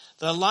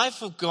The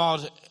life of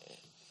God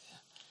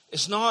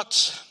is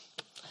not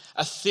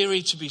a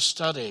theory to be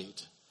studied.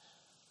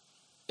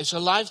 It's a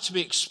life to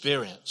be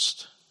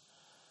experienced.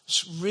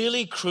 It's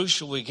really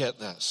crucial we get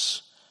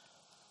this.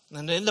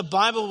 And in the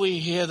Bible we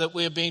hear that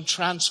we're being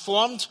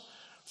transformed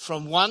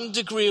from one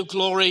degree of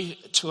glory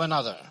to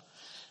another.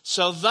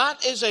 So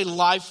that is a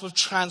life of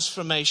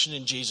transformation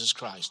in Jesus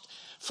Christ.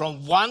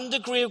 From one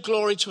degree of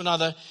glory to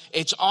another,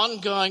 it's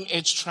ongoing,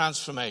 it's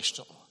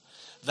transformational.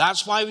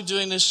 That's why we're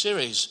doing this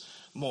series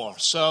more.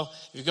 So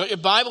if you've got your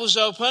Bibles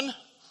open,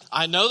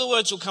 I know the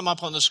words will come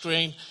up on the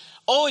screen.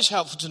 Always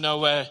helpful to know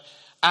where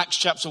Acts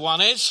chapter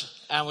 1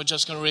 is. And we're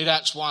just going to read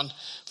Acts 1,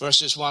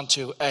 verses 1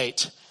 to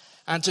 8.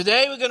 And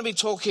today we're going to be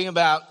talking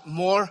about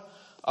more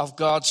of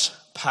God's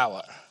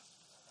power.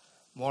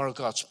 More of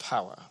God's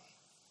power.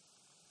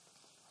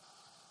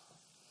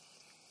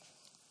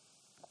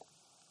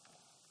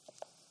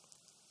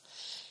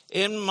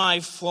 In my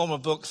former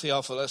book,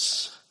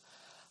 Theophilus,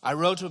 I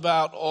wrote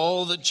about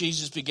all that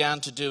Jesus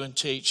began to do and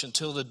teach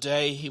until the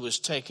day he was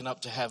taken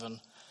up to heaven,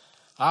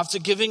 after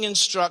giving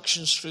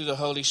instructions through the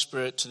Holy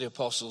Spirit to the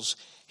apostles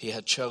he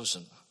had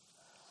chosen.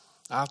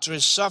 After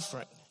his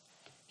suffering,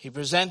 he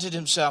presented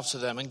himself to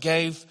them and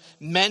gave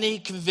many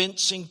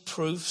convincing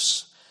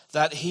proofs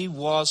that he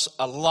was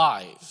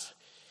alive.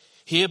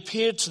 He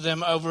appeared to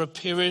them over a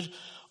period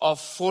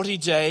of 40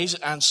 days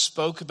and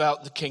spoke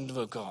about the kingdom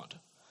of God.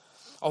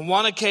 On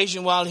one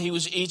occasion, while he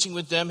was eating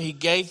with them, he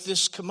gave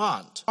this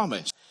command.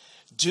 Promise,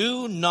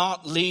 do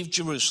not leave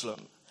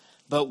Jerusalem,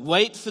 but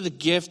wait for the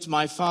gift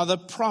my Father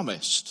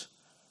promised,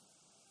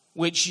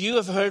 which you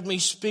have heard me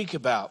speak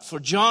about. For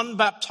John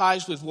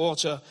baptized with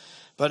water,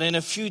 but in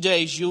a few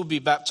days you'll be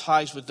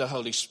baptized with the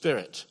Holy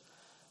Spirit.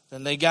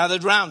 Then they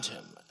gathered round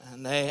him,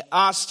 and they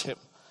asked him,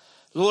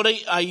 Lord,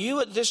 are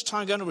you at this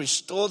time going to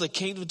restore the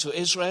kingdom to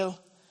Israel?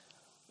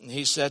 And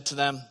he said to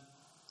them,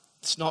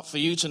 it's not for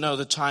you to know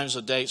the times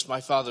or dates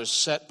my Father has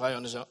set by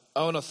on his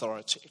own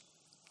authority.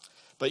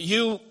 But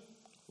you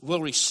will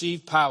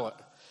receive power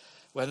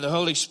when the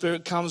Holy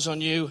Spirit comes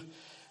on you,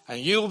 and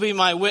you will be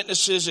my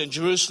witnesses in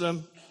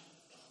Jerusalem,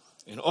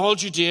 in all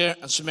Judea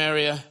and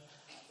Samaria,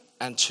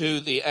 and to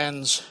the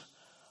ends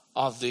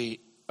of the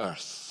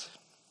earth.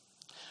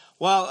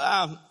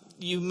 Well,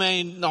 you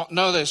may not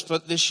know this,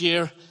 but this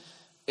year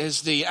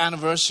is the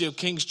anniversary of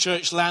King's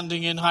Church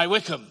landing in High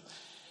Wycombe.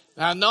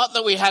 Now, not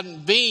that we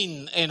hadn't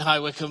been in High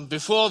Wycombe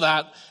before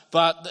that,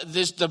 but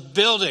the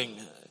building,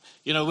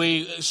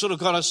 we sort of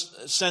got a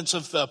sense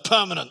of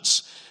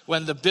permanence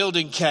when the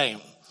building came.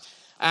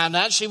 And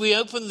actually, we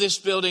opened this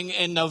building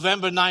in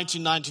November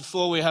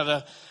 1994. We had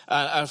an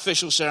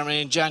official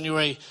ceremony in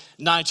January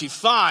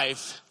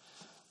 95.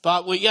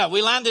 But we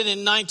landed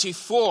in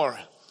 94.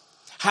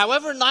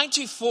 However,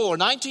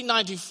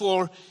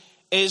 1994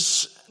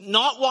 is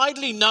not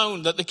widely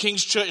known that the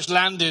King's Church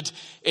landed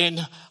in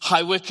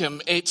High Wycombe.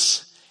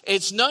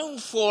 It's known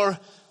for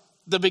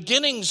the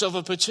beginnings of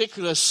a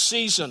particular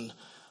season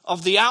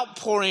of the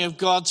outpouring of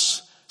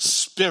God's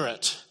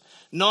Spirit,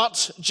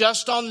 not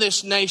just on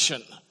this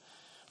nation,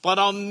 but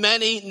on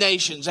many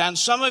nations. And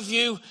some of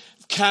you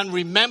can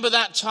remember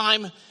that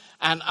time,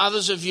 and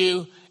others of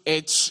you,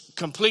 it's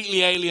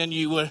completely alien.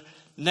 You were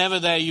never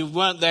there, you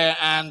weren't there,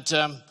 and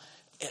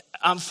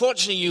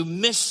unfortunately you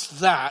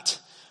missed that.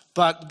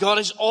 But God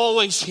is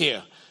always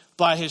here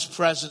by his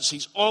presence.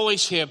 He's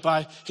always here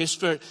by his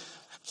Spirit.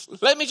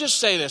 Let me just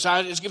say this.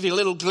 I'll just give you a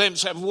little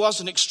glimpse. It was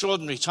an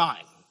extraordinary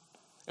time.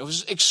 It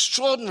was an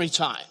extraordinary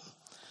time.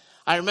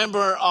 I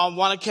remember on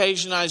one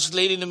occasion I was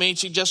leading the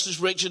meeting just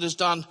as Richard has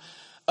done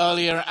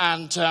earlier.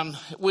 And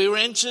we were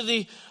into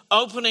the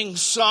opening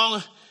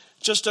song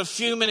just a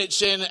few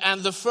minutes in.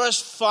 And the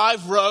first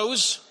 5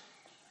 rows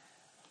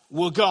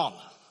were gone.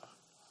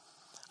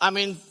 I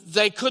mean,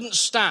 they couldn't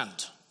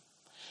stand.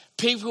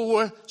 People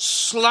were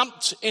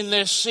slumped in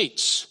their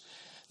seats.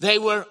 They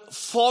were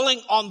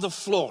falling on the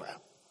floor.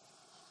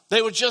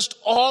 They were just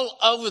all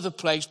over the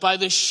place by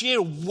the sheer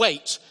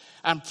weight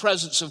and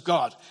presence of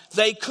God.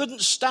 They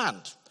couldn't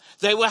stand.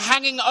 They were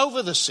hanging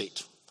over the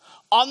seat,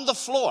 on the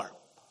floor.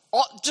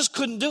 Just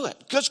couldn't do it.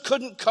 Just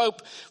couldn't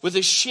cope with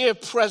the sheer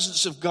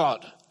presence of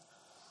God.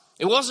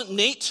 It wasn't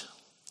neat.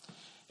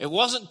 It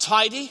wasn't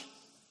tidy.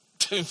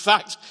 In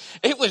fact,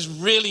 it was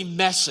really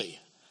messy.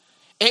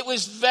 It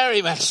was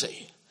very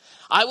messy.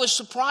 I was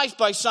surprised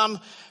by some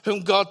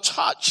whom God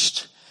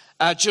touched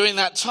during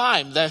that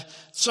time. They're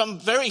some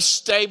very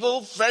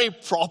stable, very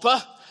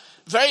proper,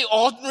 very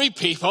ordinary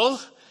people,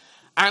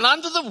 and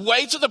under the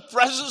weight of the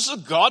presence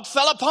of God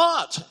fell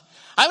apart.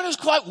 I mean, it was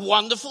quite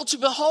wonderful to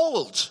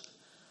behold.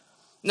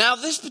 Now,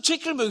 this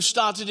particular move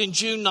started in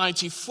June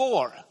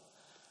 94,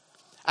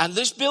 and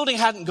this building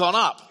hadn't gone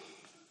up.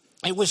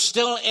 It was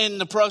still in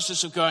the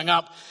process of going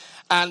up,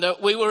 and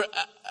we were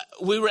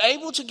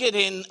able to get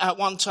in at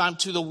one time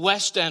to the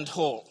West End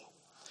Hall.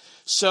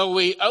 So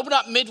we opened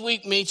up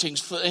midweek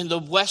meetings in the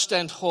West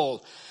End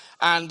Hall.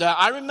 And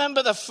I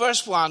remember the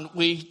first one,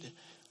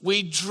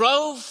 we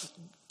drove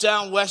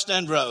down West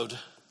End Road.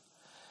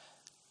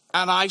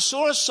 And I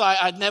saw a sight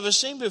I'd never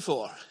seen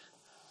before.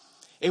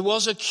 It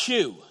was a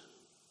queue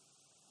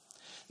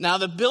Now,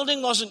 the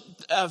building wasn't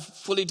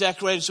fully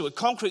decorated, so a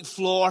concrete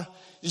floor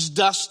is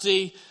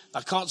dusty.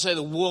 I can't say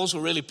the walls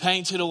were really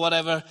painted or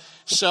whatever.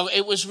 So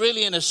it was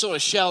really in a sort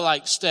of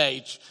shell-like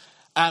stage.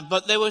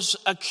 But there was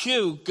a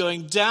queue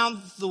going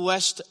down the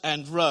West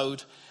End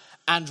Road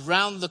and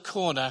round the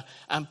corner,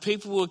 and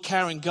people were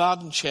carrying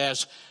garden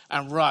chairs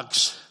and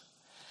rugs.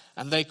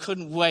 And they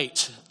couldn't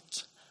wait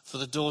for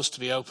the doors to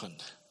be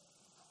opened.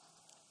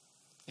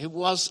 It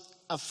was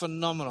a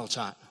phenomenal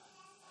time.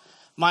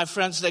 My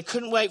friends, they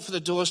couldn't wait for the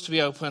doors to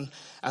be open,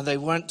 and they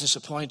weren't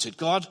disappointed.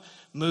 God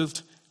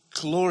moved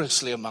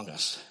gloriously among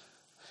us.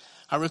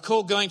 I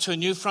recall going to a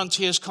New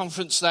Frontiers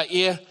conference that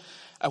year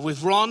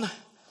with Ron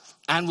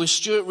and with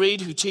Stuart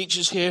Reed, who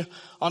teaches here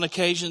on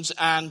occasions,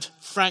 and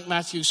Frank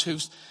Matthews,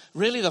 who's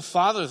really the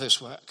father of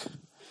this work.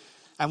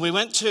 And we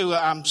went to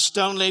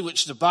Stoneleigh,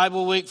 which is a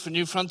Bible week for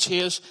New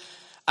Frontiers.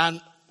 And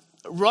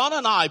Ron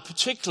and I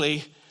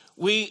particularly,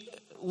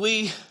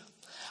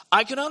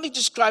 I can only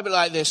describe it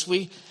like this.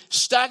 We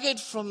staggered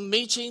from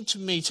meeting to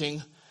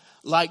meeting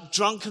like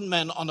drunken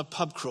men on a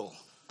pub crawl.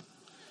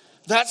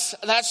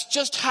 That's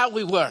just how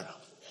we were.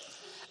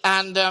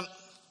 And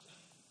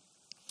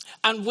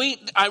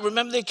I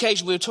remember the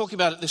occasion, we were talking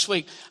about it this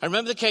week. I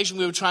remember the occasion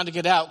we were trying to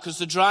get out because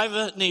the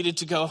driver needed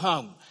to go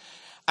home.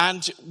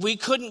 And we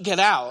couldn't get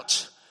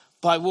out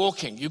by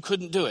walking. You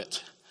couldn't do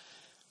it.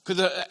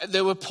 Because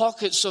there were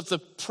pockets of the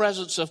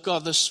presence of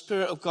God, the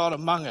Spirit of God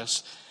among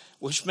us,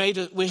 which made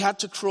it, we had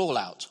to crawl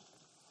out.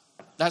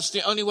 That's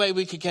the only way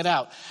we could get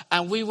out.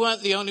 And we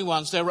weren't the only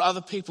ones. There were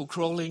other people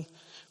crawling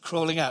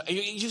out.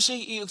 You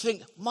see, you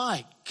think,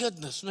 my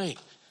goodness me.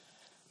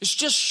 It's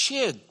just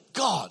sheer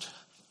God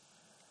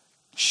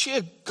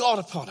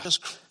upon us.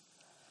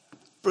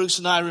 Bruce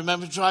and I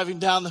remember driving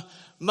down the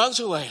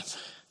motorway.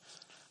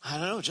 I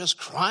don't know, just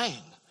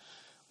crying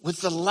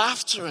with the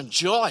laughter and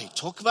joy.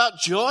 Talk about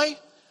joy.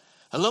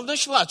 Alumni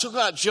Shema, talk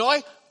about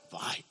joy.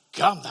 My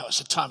God, that was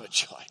a time of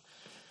joy.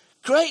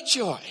 Great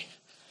joy.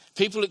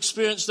 People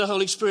experienced the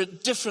Holy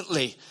Spirit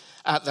differently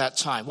at that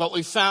time. What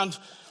we found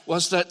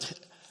was that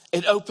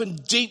it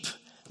opened deep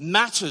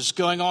matters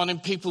going on in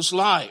people's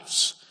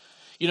lives.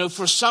 You know,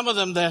 for some of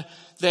them,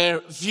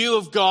 their view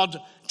of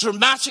God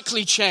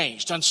dramatically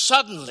changed. And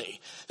suddenly,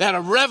 they had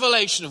a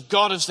revelation of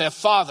God as their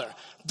Father.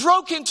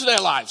 Broke into their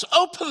lives,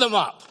 opened them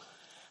up.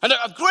 And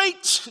a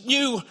great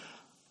new,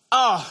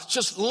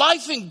 just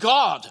life in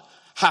God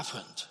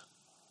happened.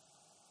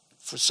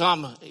 For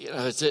some,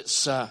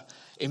 it's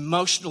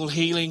emotional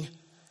healing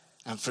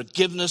and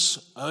forgiveness.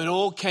 It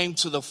all came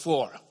to the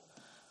fore.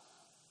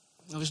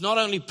 There was not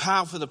only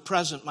power for the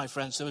present, my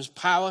friends, there was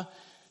power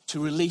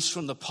to release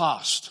from the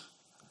past.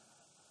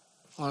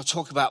 I want to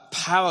talk about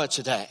power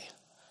today.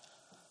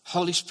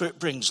 Holy Spirit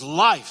brings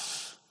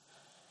life.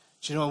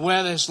 Do you know,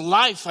 where there's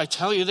life, I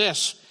tell you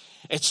this,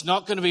 it's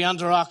not going to be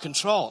under our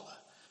control.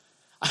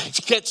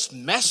 It gets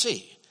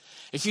messy.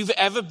 If you've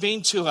ever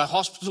been to a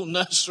hospital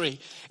nursery,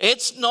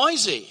 it's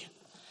noisy.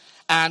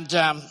 And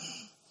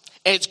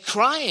it's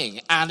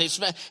crying. And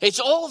it's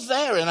all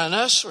there in a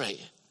nursery.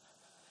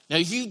 Now,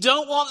 if you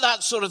don't want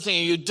that sort of thing,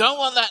 and you don't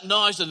want that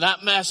noise and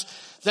that mess,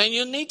 then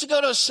you need to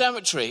go to a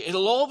cemetery.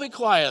 It'll all be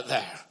quiet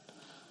there.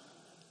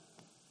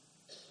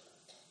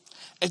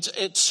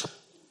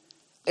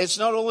 It's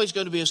not always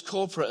going to be as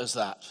corporate as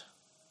that.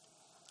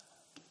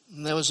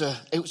 And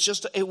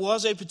it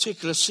was a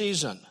particular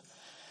season.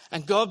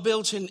 And God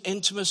built in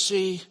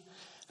intimacy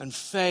and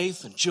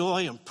faith and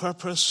joy and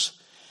purpose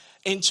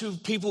into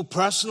people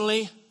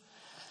personally.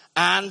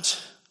 And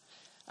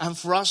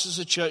for us as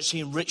a church, he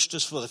enriched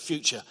us for the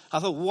future. I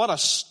thought, what a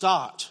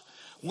start.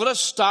 What a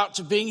start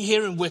to being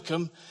here in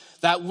Wickham,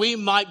 that we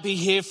might be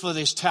here for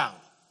this town.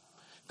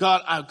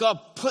 God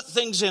put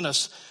things in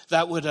us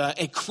that would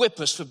equip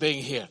us for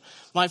being here.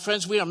 My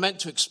friends, we are meant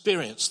to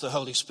experience the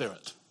Holy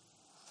Spirit.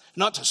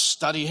 Not to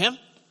study him.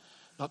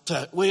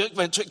 We are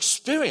meant to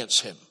experience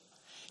him.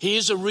 He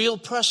is a real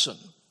person.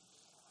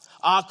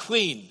 Our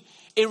Queen,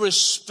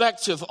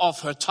 irrespective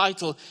of her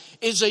title,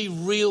 is a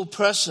real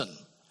person.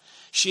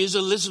 She is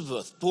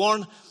Elizabeth,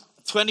 born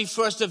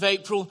 21st of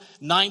April,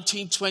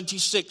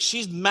 1926.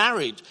 She's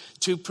married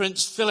to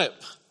Prince Philip.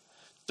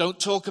 Don't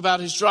talk about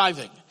his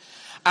driving.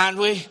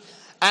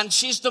 And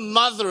she's the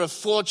mother of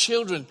 4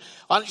 children.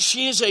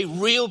 She is a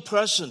real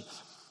person.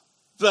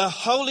 The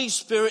Holy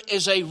Spirit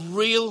is a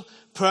real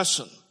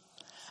person.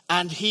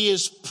 And he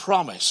is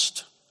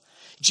promised.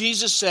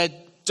 Jesus said,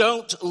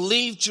 don't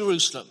leave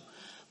Jerusalem,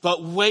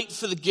 but wait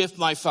for the gift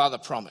my Father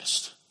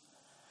promised.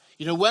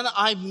 You know, when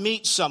I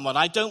meet someone,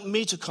 I don't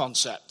meet a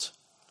concept.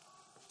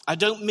 I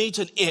don't meet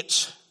an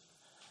it.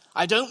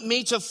 I don't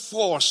meet a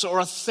force or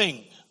a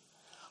thing.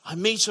 I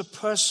meet a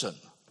person.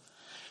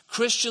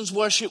 Christians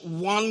worship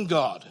one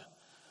God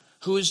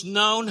who is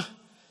known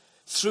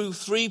through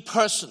 3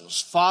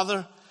 persons,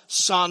 Father,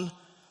 Son,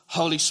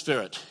 Holy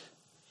Spirit.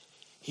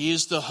 He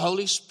is the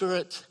Holy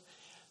Spirit.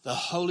 The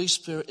Holy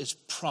Spirit is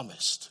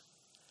promised.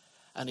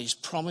 And he's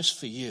promised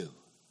for you.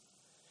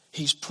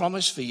 He's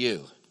promised for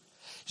you.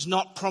 He's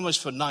not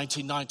promised for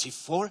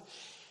 1994.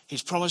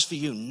 He's promised for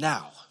you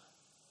now,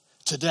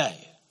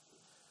 today.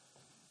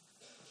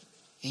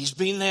 He's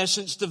been there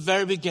since the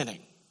very beginning.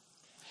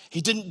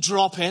 He didn't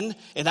drop in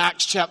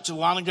Acts chapter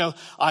 1 and go,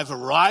 I've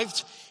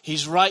arrived.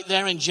 He's right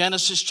there in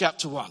Genesis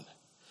chapter 1.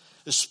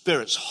 The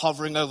Spirit's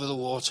hovering over the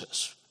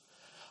waters.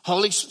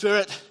 Holy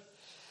Spirit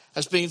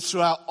has been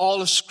throughout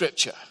all of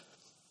Scripture.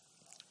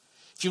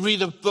 If you read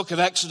the book of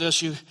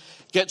Exodus, you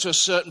get to a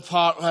certain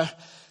part where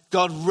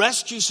God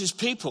rescues his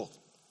people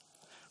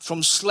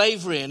from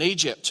slavery in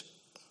Egypt.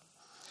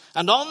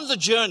 And on the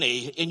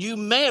journey, and you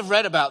may have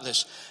read about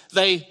this,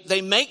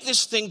 they make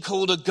this thing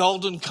called a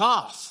golden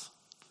calf.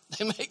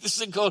 They make this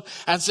thing called,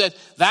 and said,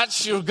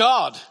 that's your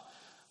God.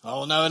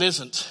 Oh, no, it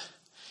isn't.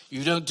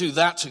 You don't do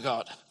that to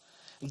God.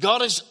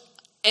 God is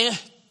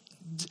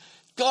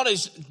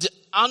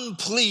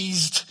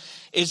unpleased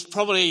is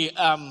probably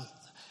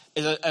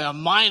a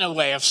minor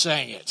way of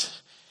saying it.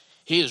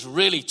 He is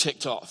really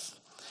ticked off.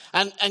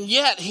 And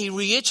yet he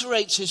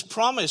reiterates his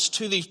promise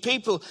to these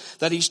people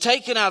that he's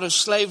taken out of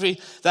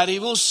slavery, that he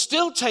will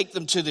still take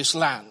them to this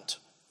land.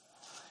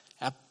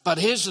 But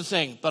here's the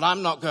thing, but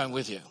I'm not going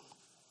with you.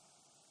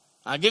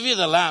 I'll give you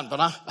the land, but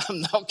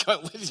I'm not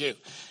going with you.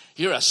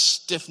 You're a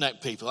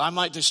stiff-necked people. I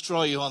might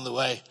destroy you on the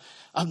way.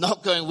 I'm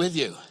not going with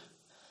you.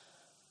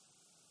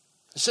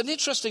 It's an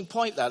interesting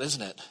point, that,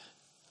 isn't it?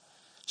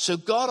 So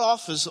God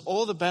offers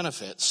all the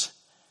benefits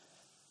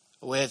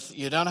with,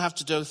 you don't have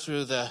to go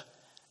through the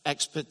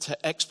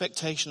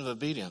expectation of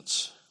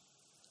obedience.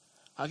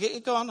 I'll give you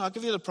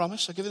the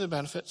promise, I'll give you the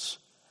benefits,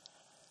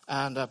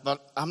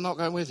 but I'm not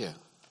going with you.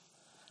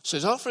 So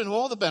he's offering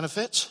all the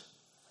benefits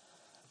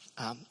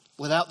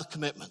without the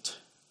commitment.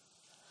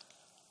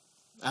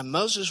 And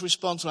Moses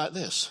responds like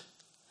this.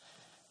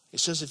 He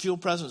says, if your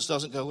presence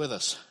doesn't go with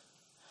us,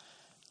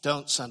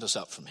 don't send us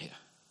up from here.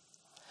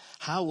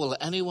 How will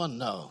anyone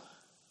know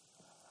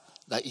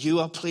that you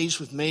are pleased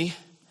with me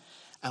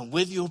and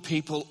with your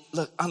people,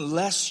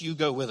 unless you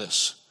go with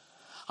us?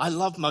 I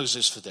love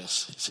Moses for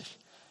this. You see,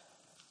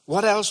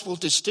 what else will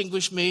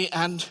distinguish me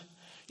and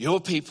your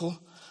people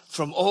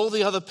from all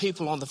the other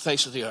people on the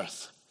face of the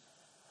earth?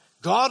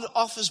 God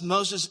offers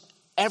Moses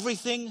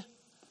everything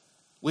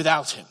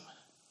without him.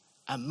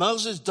 And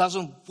Moses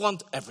doesn't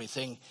want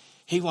everything.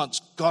 He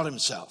wants God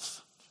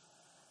himself.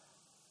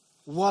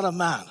 What a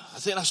man. I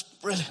think that's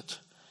brilliant.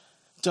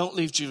 Don't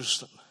leave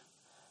Jerusalem,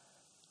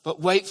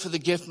 but wait for the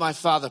gift my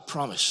father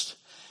promised.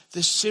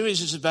 This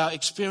series is about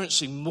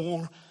experiencing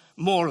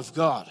more of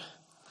God.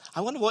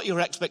 I wonder what your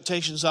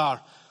expectations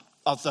are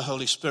of the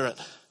Holy Spirit.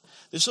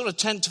 They sort of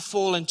tend to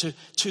fall into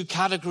two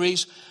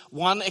categories.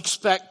 One,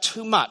 expect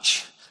too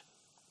much.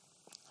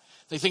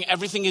 They think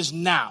everything is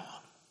now.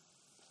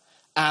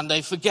 And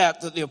they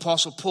forget that the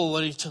Apostle Paul,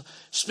 when he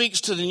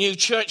speaks to the new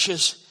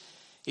churches,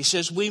 he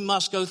says we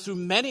must go through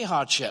many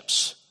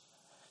hardships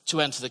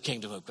to enter the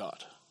kingdom of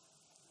God.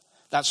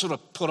 That's sort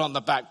of put on the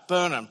back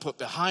burner and put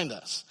behind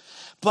us.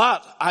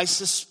 But I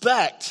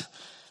suspect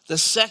the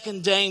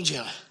second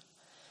danger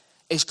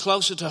is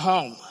closer to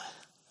home.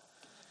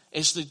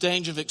 It's the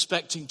danger of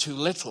expecting too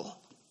little.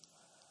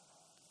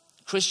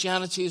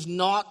 Christianity is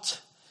not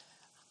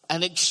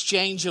an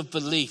exchange of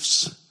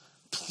beliefs.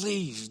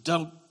 Please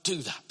don't do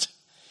that.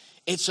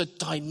 It's a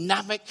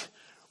dynamic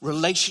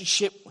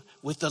relationship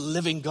with the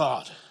living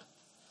God.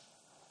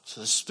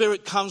 So the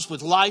Spirit comes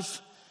with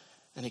life,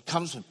 and it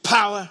comes with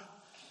power,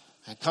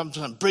 and comes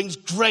and brings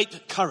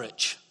great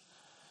courage.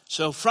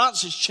 So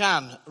Francis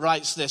Chan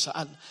writes this,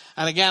 and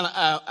again,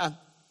 I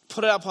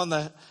put it up on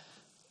the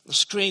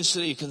screen so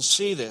that you can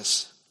see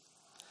this.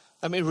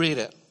 Let me read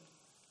it.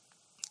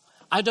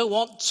 I don't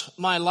want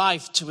my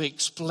life to be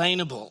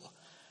explainable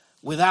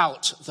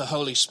without the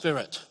Holy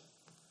Spirit.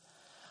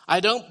 I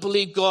don't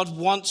believe God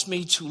wants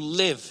me to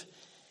live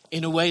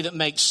in a way that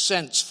makes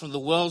sense from the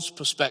world's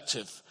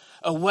perspective,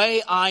 a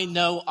way I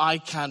know I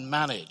can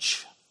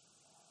manage.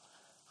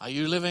 Are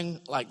you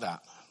living like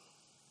that?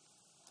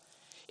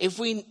 If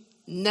we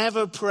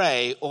never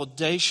pray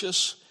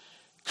audacious,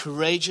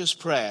 courageous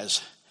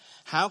prayers,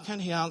 how can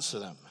he answer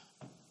them?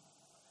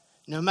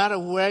 No matter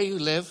where you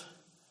live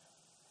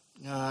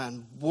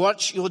and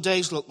what your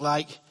days look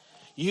like,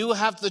 you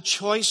have the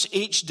choice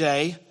each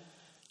day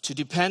to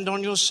depend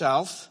on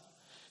yourself,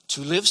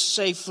 to live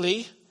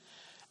safely,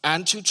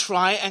 and to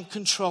try and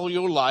control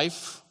your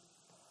life,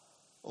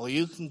 or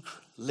you can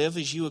live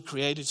as you were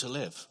created to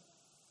live,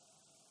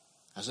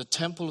 as a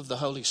temple of the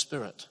Holy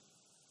Spirit,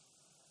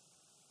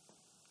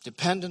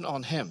 dependent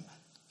on him,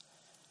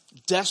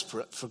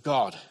 desperate for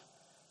God,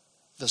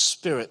 the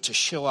Spirit, to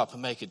show up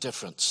and make a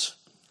difference.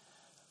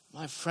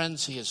 My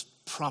friends, he has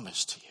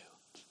promised to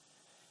you.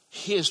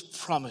 He has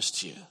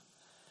promised to you.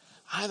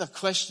 The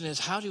question is,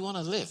 how do you want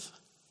to live?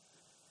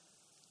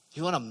 Do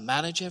you want to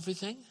manage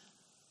everything?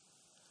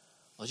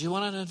 Or do you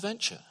want an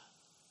adventure?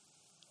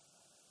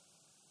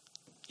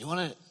 You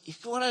want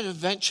an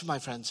adventure, my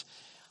friends?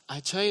 I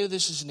tell you,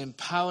 this is an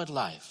empowered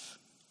life.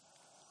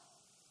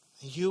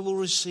 You will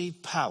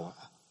receive power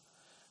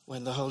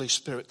when the Holy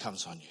Spirit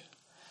comes on you.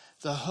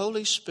 The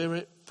Holy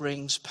Spirit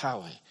brings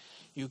power.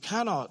 You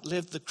cannot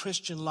live the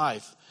Christian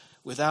life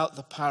without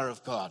the power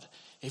of God.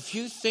 If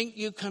you think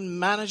you can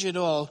manage it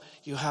all,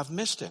 you have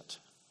missed it.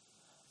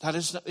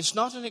 It's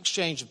not an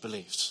exchange of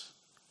beliefs.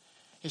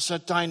 It's a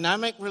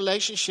dynamic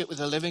relationship with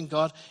the living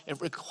God.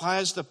 It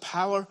requires the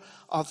power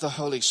of the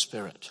Holy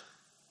Spirit.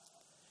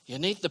 You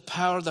need the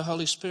power of the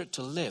Holy Spirit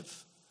to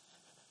live,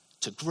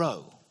 to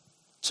grow,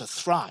 to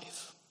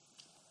thrive.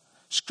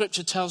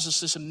 Scripture tells us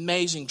this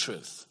amazing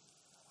truth.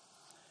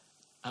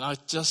 And I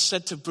just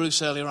said to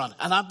Bruce earlier on,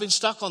 and I've been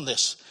stuck on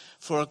this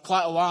for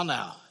quite a while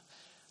now.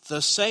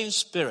 The same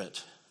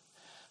Spirit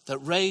that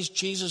raised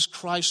Jesus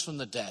Christ from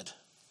the dead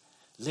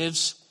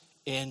lives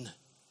in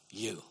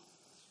you.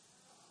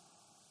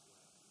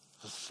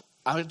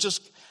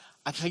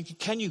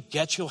 Can you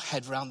get your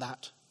head around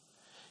that?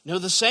 You know,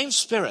 the same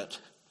Spirit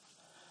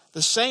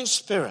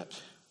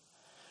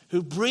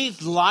who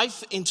breathed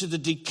life into the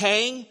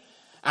decaying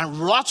and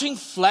rotting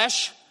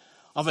flesh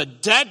of a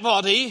dead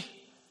body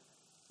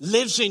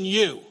lives in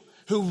you,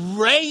 who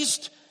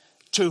raised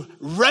to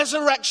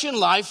resurrection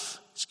life,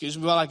 excuse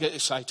me while I get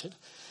excited,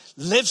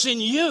 lives in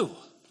you.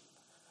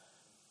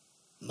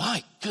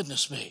 My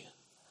goodness me.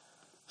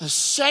 The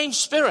same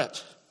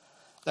Spirit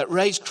that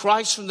raised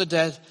Christ from the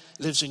dead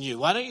lives in you.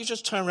 Why don't you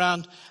just turn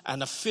around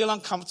and feel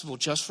uncomfortable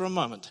just for a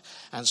moment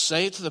and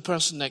say to the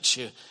person next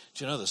to you,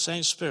 do you know the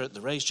same Spirit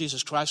that raised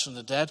Jesus Christ from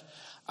the dead,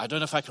 I don't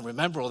know if I can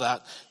remember all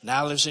that,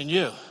 now lives in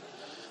you.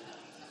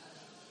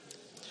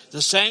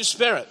 The same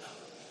Spirit.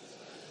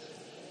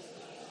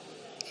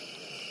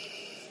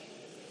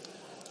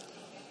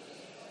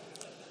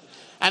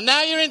 And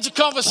now you're into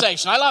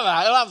conversation. I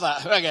love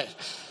that. Okay.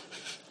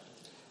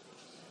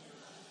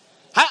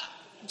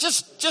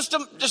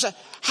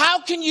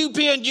 How can you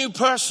be a new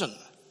person?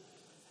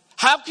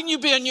 How can you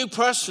be a new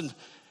person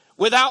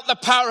without the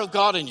power of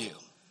God in you?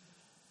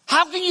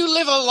 How can you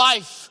live a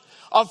life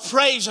of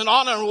praise and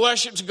honor and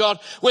worship to God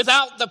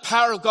without the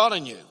power of God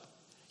in you?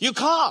 You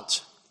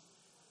can't.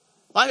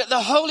 Right?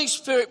 The Holy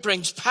Spirit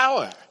brings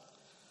power.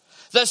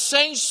 The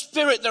same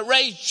Spirit that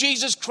raised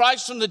Jesus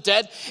Christ from the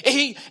dead,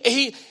 He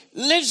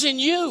lives in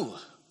you.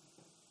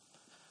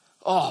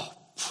 Oh,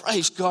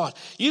 praise God.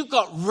 You've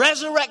got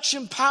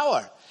resurrection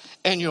power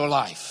in your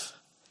life.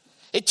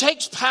 It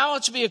takes power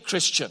to be a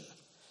Christian.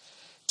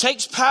 It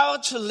takes power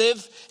to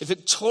live a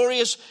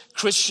victorious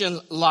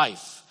Christian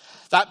life.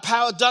 That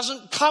power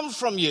doesn't come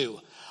from you.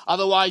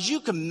 Otherwise, you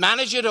can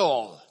manage it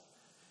all.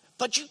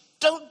 But you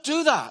don't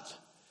do that.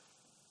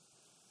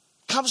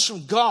 It comes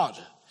from God.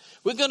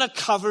 We're going to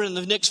cover in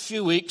the next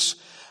few weeks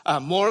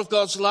more of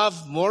God's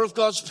love, more of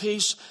God's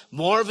peace,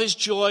 more of His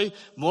joy,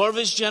 more of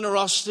His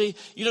generosity.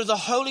 You know, the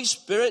Holy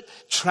Spirit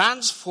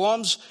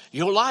transforms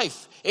your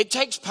life. It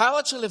takes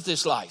power to live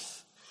this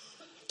life.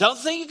 Don't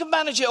think you can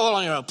manage it all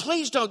on your own.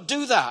 Please don't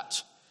do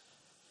that.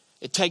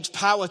 It takes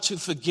power to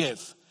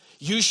forgive.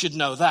 You should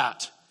know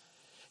that.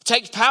 It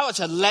takes power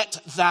to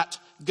let that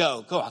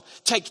go. Go on.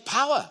 It takes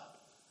power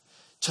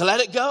to let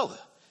it go.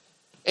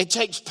 It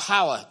takes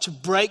power to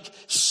break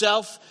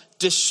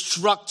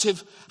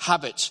self-destructive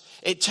habits.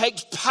 It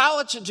takes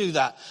power to do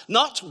that.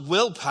 Not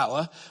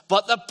willpower,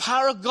 but the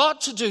power of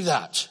God to do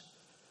that.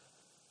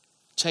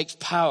 It takes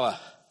power,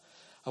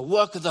 a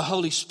work of the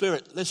Holy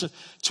Spirit, listen,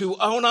 to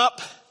own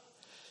up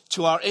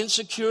to our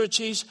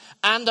insecurities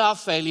and our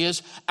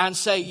failures and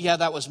say, yeah,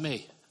 that was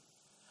me.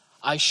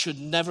 I should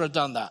never have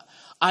done that.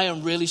 I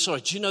am really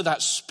sorry. Do you know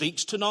that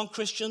speaks to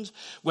non-Christians?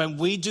 When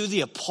we do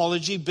the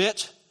apology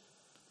bit,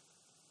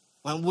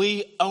 when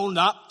we own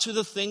up to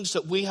the things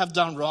that we have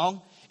done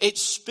wrong, it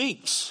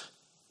speaks.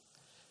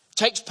 It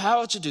takes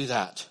power to do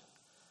that.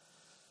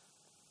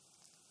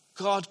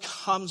 God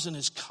comes in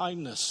His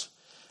kindness.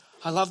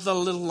 I love the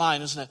little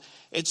line, isn't it?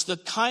 It's the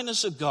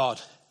kindness of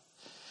God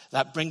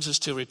that brings us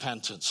to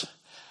repentance.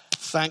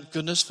 Thank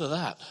goodness for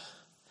that.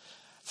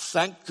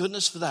 Thank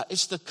goodness for that.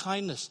 It's the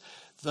kindness.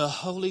 The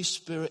Holy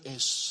Spirit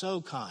is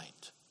so kind.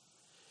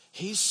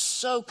 He's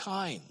so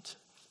kind.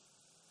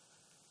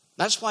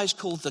 That's why He's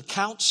called the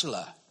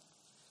Counselor.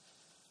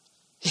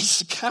 He's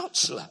the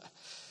Counselor.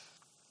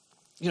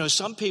 You know,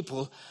 some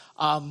people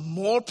are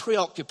more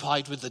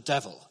preoccupied with the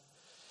devil.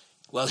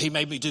 Well, he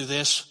made me do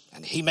this,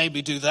 and he made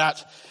me do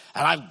that,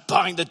 and I'm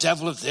buying the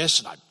devil of this,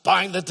 and I'm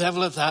buying the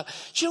devil of that.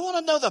 Do you want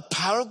to know the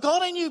power of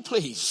God in you,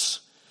 please?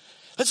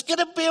 Let's get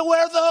to be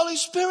aware of the Holy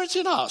Spirit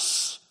in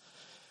us.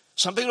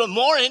 Some people are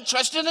more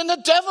interested in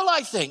the devil,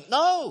 I think.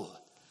 No.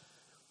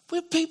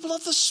 We're people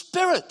of the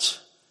Spirit.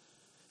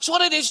 It's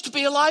what it is to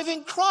be alive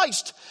in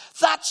Christ.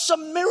 That's a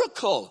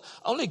miracle.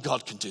 Only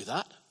God can do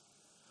that.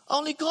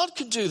 Only God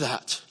can do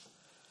that.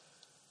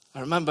 I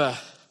remember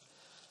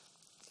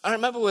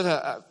with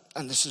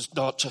and this is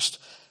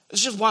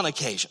just one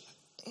occasion.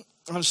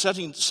 I'm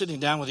sitting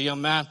down with a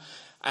young man,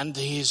 and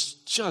he's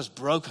just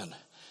broken,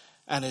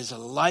 and his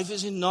life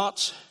is in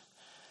knots,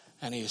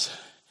 and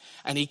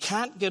he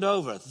can't get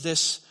over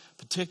this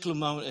particular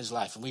moment in his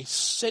life. And we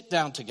sit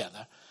down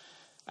together,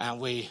 and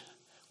we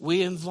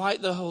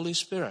invite the Holy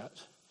Spirit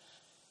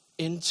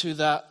into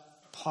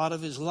that part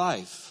of his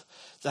life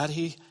that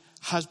he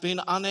has been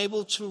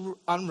unable to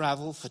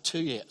unravel for 2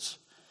 years.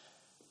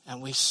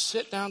 And we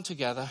sit down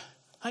together.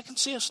 I can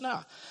see us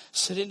now,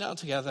 sitting down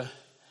together.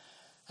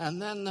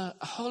 And then the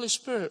Holy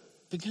Spirit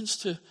begins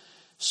to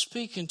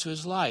speak into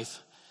his life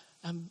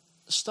and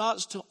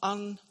starts to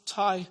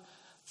untie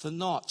the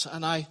knot.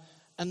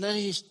 And then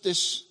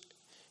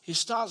he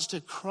starts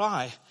to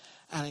cry,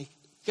 and he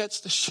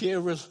gets the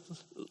sheer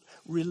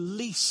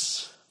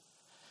release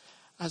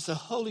as the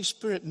Holy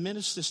Spirit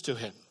ministers to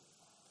him.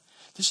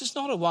 This is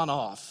not a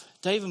one-off.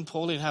 Dave and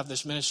Pauline have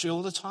this ministry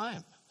all the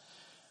time.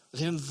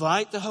 They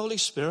invite the Holy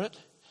Spirit,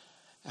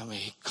 and when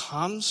he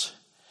comes,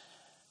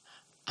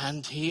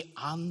 and he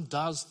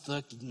undoes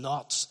the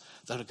knots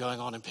that are going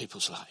on in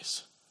people's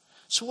lives.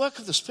 It's a work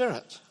of the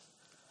Spirit.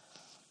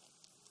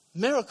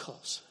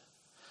 Miracles.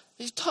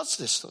 He does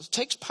this. It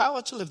takes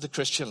power to live the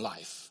Christian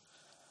life.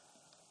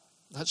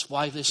 That's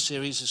why this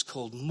series is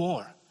called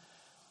More.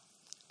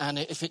 And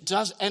if it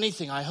does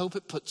anything, I hope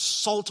it puts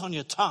salt on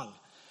your tongue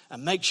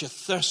and makes you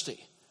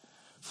thirsty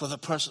for the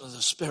person of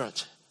the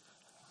Spirit.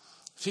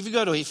 So if you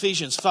go to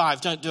Ephesians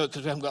 5, don't do it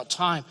because we haven't got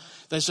time.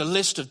 There's a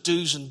list of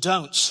do's and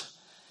don'ts.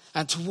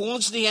 And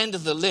towards the end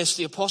of the list,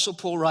 the Apostle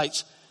Paul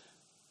writes,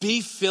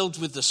 be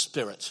filled with the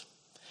Spirit.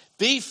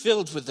 Be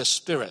filled with the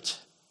Spirit.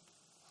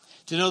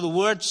 Do you know the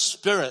word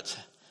Spirit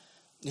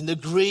in the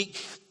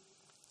Greek,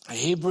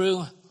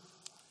 Hebrew,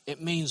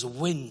 it means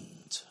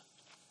wind,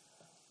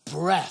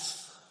 breath.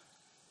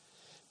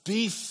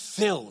 Be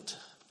filled.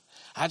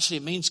 Actually,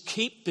 it means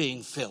keep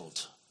being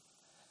filled.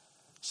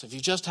 So if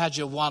you just had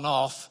your one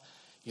off,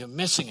 you're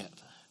missing it.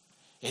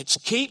 It's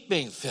keep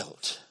being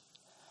filled.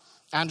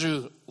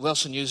 Andrew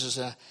Wilson uses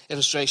an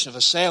illustration of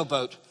a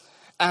sailboat.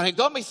 And it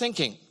got me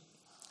thinking,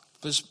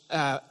 because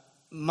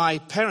my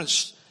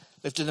parents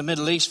lived in the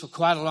Middle East for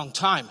quite a long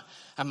time.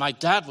 And my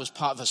dad was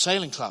part of a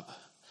sailing club.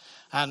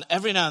 And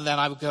every now and then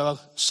I would go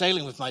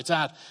sailing with my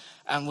dad.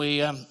 And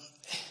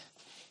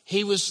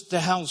he was the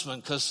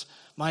helmsman because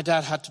my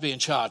dad had to be in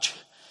charge.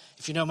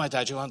 If you know my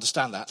dad, you'll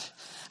understand that.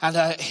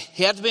 And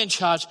he had to be in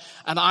charge,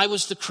 and I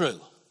was the crew.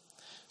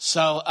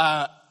 So,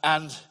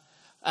 and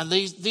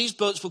these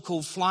boats were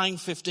called Flying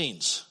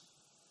 15s.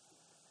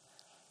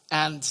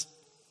 And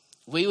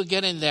we would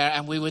get in there,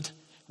 and we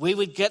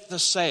would get the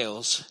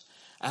sails,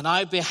 and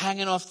I'd be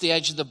hanging off the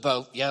edge of the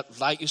boat, yeah,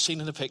 like you've seen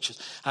in the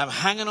pictures. I'm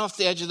hanging off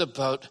the edge of the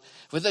boat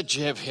with a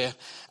jib here,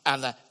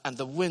 and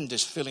the wind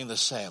is filling the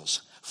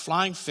sails.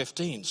 Flying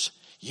 15s,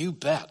 you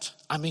bet.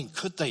 I mean,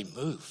 could they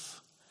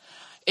move?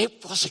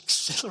 It was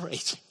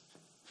exhilarating.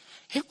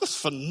 It was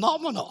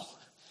phenomenal.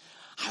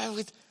 How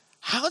did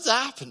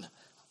that happen?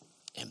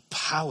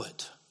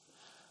 Empowered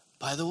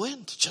by the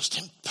wind, just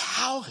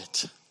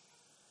empowered.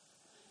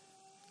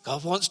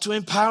 God wants to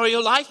empower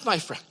your life, my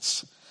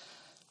friends.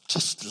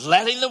 Just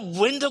letting the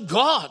wind of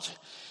God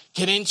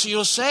get into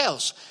your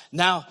sails.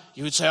 Now,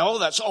 you would say, oh,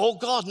 that's all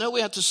God. No,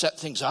 we had to set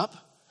things up,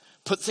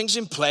 put things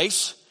in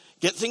place,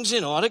 get things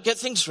in order, get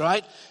things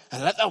right,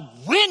 and let the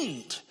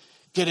wind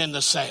get in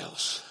the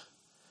sails.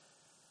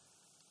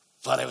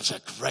 But it was a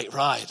great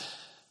ride.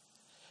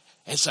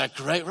 It's a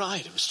great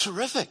ride. It was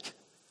terrific.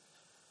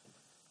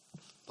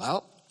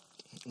 Well,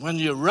 when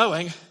you're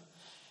rowing,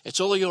 it's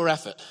all your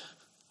effort.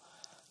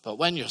 But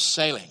when you're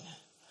sailing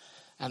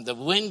and the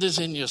wind is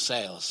in your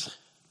sails,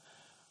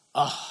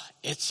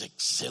 it's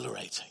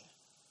exhilarating.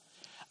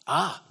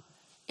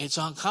 It's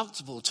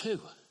uncomfortable too.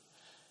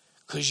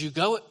 Because you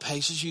go at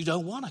paces you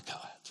don't want to go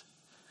at.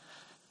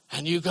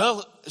 And you go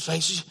at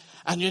paces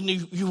and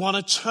you want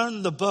to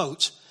turn the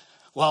boat.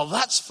 Well,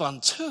 that's fun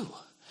too.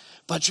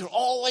 But you're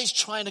always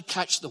trying to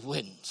catch the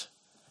wind.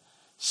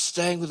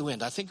 Staying with the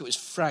wind. I think it was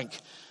Frank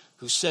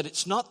who said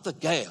it's not the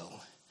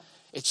gale,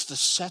 it's the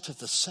set of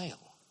the sail.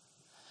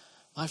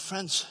 My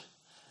friends,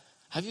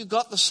 have you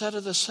got the set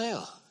of the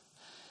sail?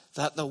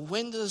 That the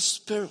wind of the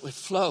Spirit would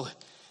flow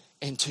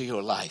into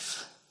your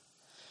life.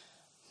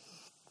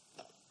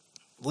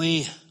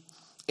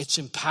 It's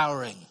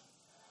empowering.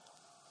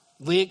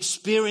 We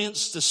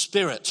experience the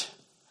Spirit.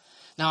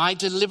 Now, I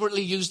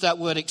deliberately use that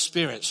word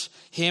experience.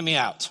 Hear me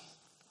out.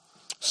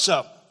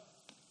 So,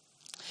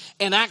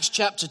 in Acts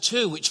chapter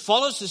 2, which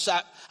follows this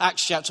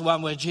Acts chapter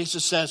 1, where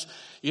Jesus says,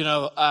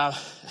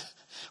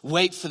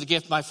 wait for the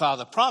gift my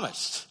Father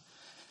promised.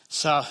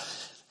 So,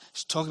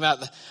 he's talking about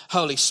the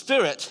Holy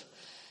Spirit.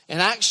 In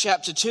Acts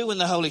chapter 2, when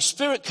the Holy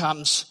Spirit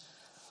comes,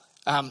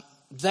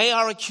 they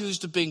are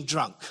accused of being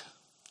drunk.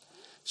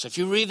 So if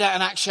you read that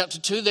in Acts chapter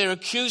 2, they're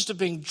accused of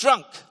being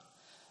drunk.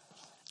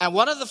 And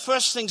one of the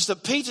first things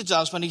that Peter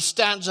does when he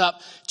stands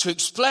up to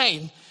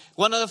explain,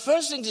 one of the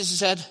first things is he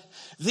said,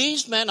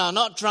 these men are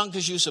not drunk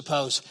as you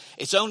suppose.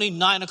 It's only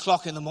 9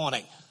 o'clock in the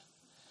morning.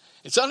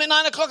 It's only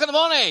 9 o'clock in the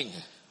morning.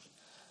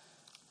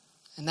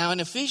 And now in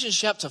Ephesians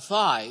chapter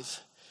 5,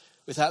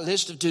 with that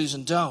list of do's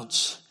and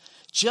don'ts,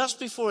 just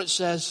before it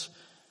says,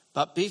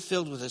 but be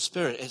filled with the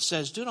Spirit, it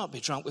says, do not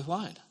be drunk with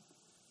wine.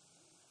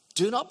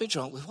 Do not be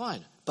drunk with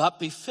wine, but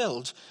be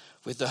filled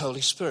with the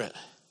Holy Spirit.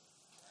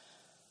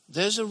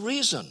 There's a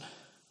reason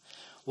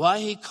why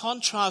he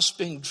contrasts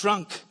being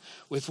drunk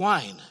with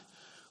wine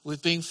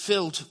with being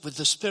filled with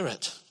the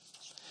Spirit.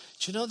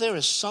 Do you know there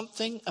is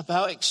something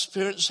about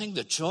experiencing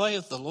the joy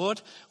of the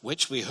Lord,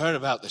 which we heard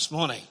about this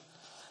morning,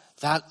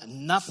 that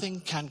nothing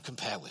can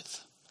compare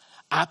with.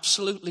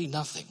 Absolutely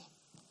nothing.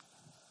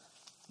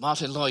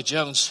 Martin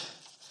Lloyd-Jones,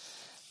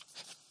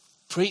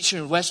 preacher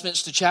in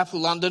Westminster Chapel,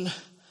 London,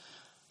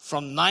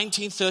 from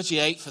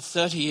 1938 for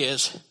 30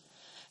 years.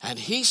 And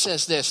he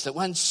says this, that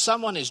when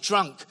someone is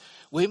drunk,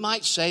 we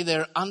might say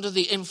they're under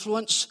the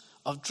influence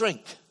of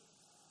drink.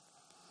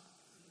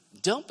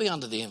 Don't be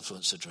under the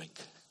influence of drink.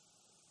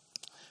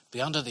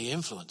 Be under the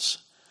influence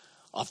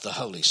of the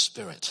Holy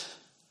Spirit.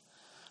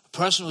 A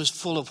person who is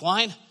full of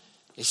wine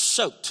is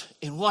soaked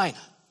in wine.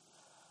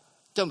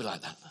 Don't be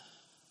like that.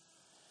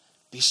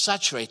 Be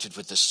saturated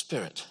with the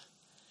Spirit.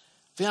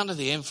 Be under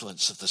the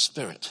influence of the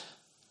Spirit.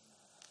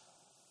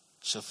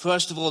 So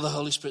first of all, the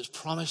Holy Spirit's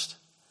promised.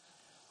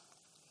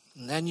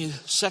 And then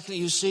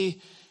secondly, you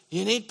see,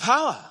 you need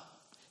power.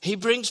 He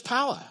brings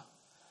power.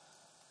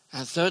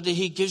 And thirdly,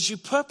 he gives you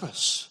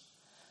purpose.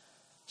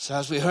 So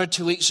as we heard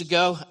 2 weeks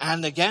ago,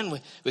 and again,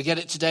 we get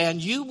it today,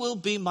 and you will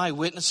be my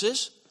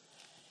witnesses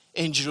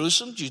in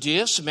Jerusalem,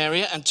 Judea,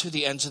 Samaria, and to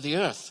the ends of the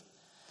earth.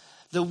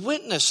 The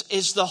witness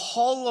is the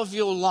whole of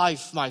your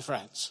life, my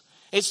friends.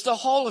 It's the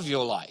whole of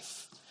your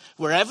life.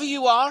 Wherever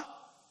you are,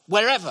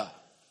 wherever.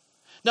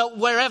 No,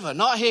 wherever,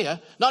 not here,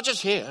 not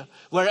just here.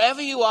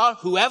 Wherever you are,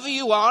 whoever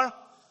you are,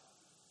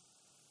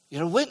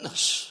 you're a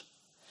witness.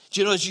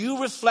 Do you know, as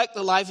you reflect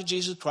the life of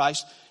Jesus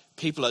Christ,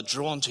 people are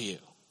drawn to you.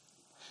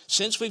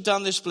 Since we've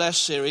done this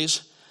Blessed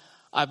series,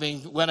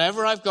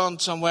 whenever I've gone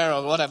somewhere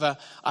or whatever,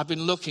 I've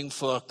been looking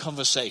for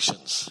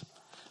conversations.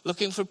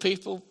 Looking for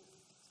people,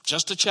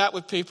 just to chat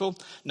with people.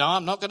 No,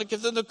 I'm not going to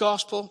give them the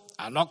gospel.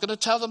 I'm not going to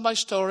tell them my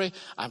story.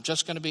 I'm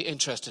just going to be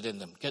interested in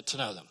them, get to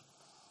know them.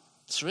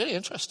 It's really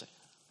interesting.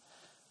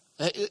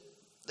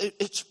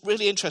 It's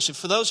really interesting.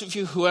 For those of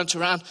you who weren't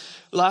around,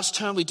 last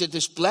term we did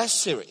this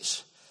Blessed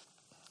series.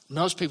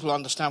 Most people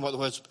understand what the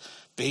words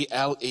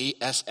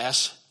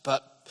B-L-E-S-S,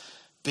 but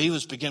B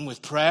was begin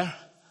with prayer,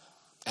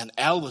 and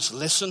L was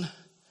listen,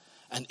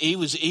 and E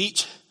was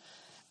eat,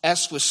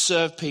 S was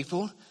serve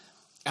people,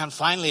 and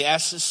finally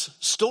S is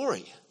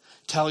story.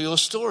 Tell your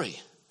story.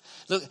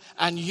 Look,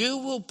 and you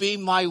will be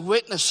my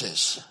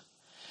witnesses.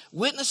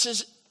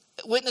 Witness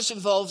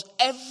involves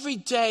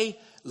everyday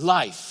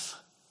life.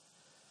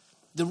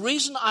 The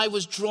reason I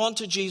was drawn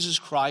to Jesus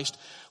Christ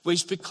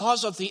was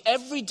because of the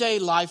everyday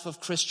life of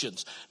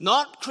Christians.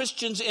 Not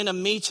Christians in a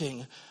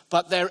meeting,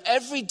 but their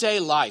everyday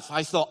life.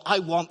 I thought, I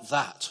want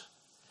that.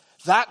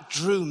 That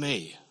drew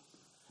me.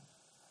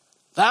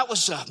 That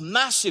was a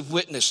massive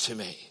witness to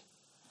me.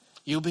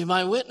 You'll be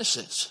my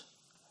witnesses.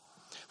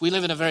 We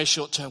live in a very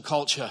short-term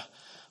culture,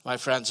 my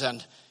friends,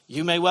 and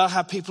you may well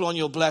have people on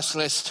your blessed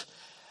list,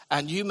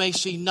 and you may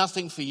see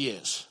nothing for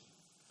years.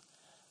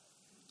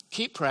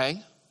 Keep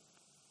praying.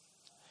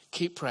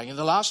 Keep praying. In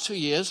the last 2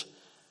 years,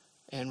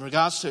 in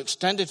regards to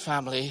extended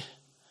family,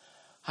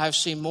 I've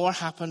seen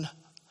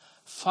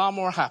far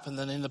more happen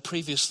than in the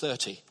previous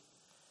 30.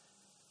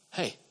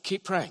 Hey,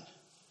 keep praying.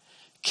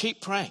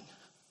 Keep praying.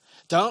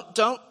 Don't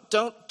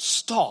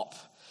stop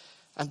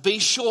and be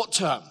short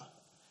term.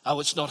 Oh,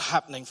 it's not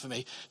happening for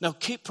me. No,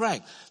 keep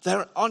praying.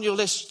 They're on your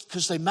list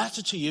because they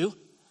matter to you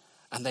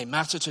and they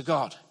matter to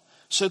God.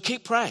 So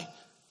keep praying.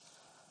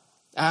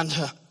 And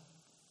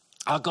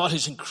our God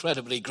is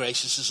incredibly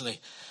gracious, isn't he?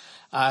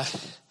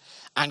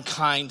 And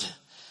kind.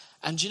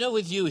 And you know,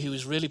 with you, he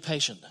was really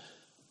patient.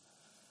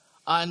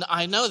 And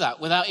I know that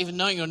without even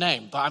knowing your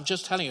name, but I'm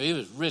just telling you, he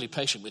was really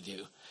patient with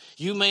you.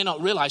 You may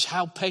not realize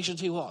how patient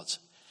he was.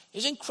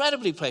 He's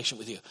incredibly patient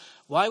with you.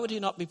 Why would he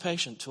not be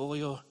patient to all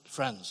your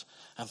friends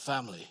and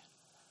family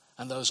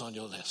and those on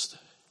your list?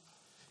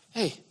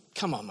 Hey,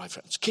 come on, my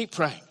friends. Keep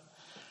praying.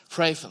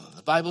 Pray for them.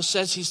 The Bible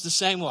says he's the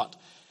same what?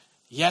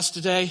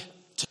 Yesterday,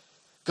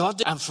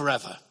 God, and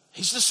forever.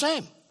 He's the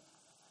same.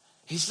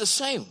 He's the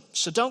same.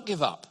 So don't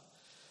give up.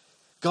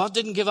 God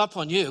didn't give up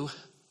on you.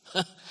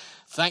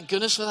 Thank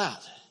goodness for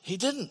that. He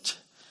didn't.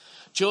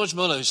 George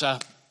Muller,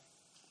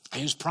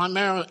 whose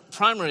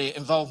primary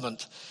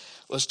involvement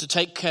was to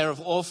take care of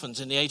orphans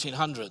in the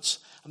 1800s.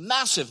 A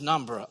massive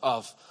number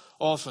of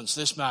orphans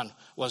this man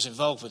was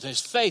involved with.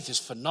 His faith is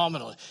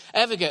phenomenal.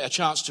 Ever get a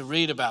chance to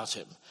read about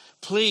him,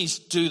 please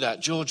do that,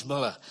 George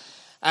Muller.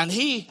 And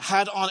he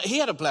had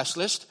a blessed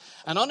list,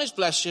 and on his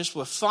blessed list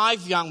were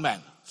 5 young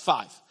men.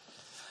 5.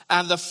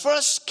 And the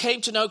first came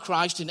to know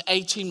Christ in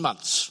 18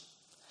 months.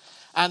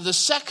 And the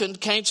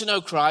second came to know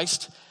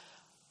Christ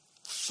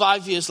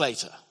 5 years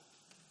later.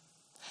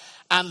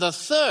 And the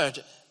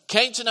third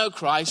came to know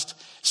Christ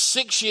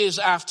 6 years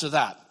after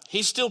that.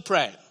 He's still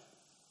praying.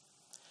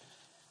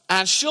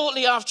 And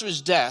shortly after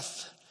his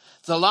death,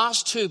 the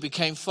last 2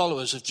 became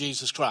followers of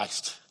Jesus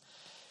Christ.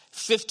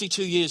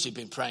 52 years he'd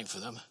been praying for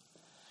them.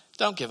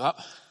 Don't give up.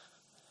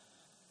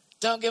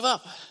 Don't give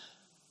up.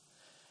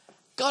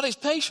 God is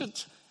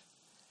patient.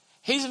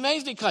 He's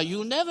amazingly kind.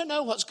 You'll never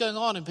know what's going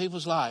on in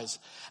people's lives.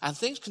 And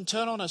things can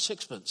turn on a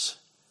sixpence.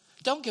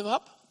 Don't give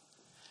up.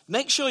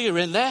 Make sure you're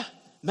in there.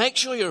 Make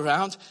sure you're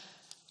around.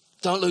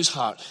 Don't lose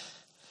heart.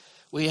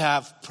 We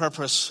have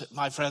purpose,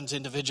 my friends,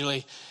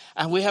 individually.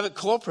 And we have it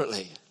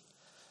corporately.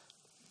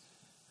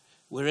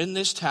 We're in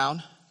this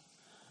town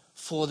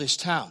for this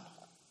town.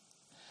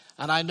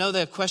 And I know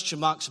there are question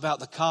marks about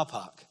the car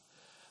park.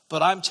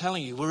 But I'm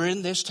telling you, we're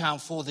in this town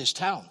for this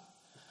town.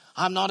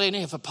 I'm not in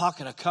here for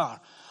parking a car.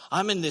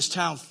 I'm in this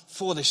town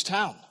for this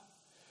town.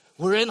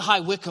 We're in High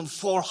Wycombe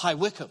for High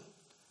Wycombe.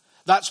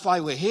 That's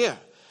why we're here.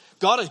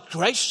 God has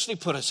graciously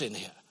put us in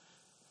here.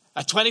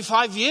 And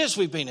 25 years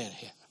we've been in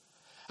here.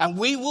 And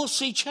we will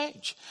see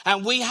change.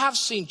 And we have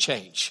seen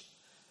change.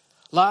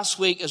 Last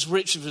week, as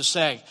Richard was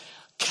saying,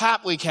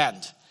 CAP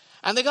weekend.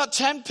 And they got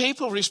 10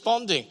 people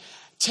responding.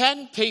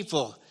 10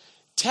 people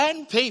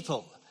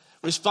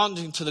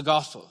responding to the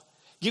gospel.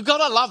 You've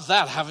got to love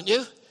that, haven't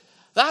you?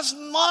 That's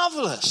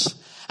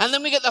marvelous. And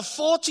then we get the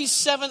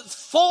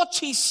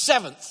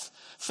 47th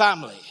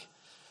family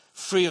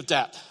free of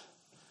debt.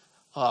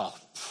 Oh,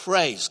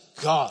 praise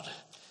God.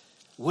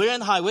 We're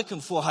in High Wycombe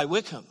for High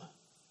Wycombe.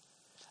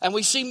 And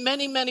we see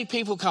many, many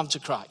people come to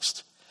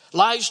Christ.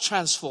 Lives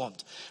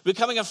transformed.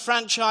 Becoming a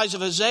franchise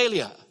of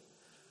Azalea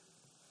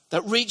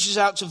that reaches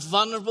out to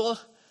vulnerable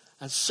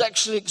and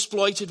sexually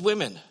exploited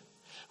women.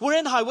 We're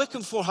in High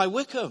Wycombe for High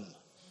Wycombe.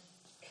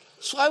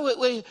 That's why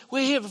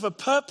we're here for a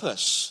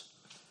purpose.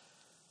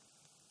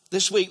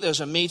 This week there's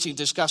a meeting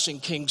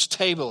discussing King's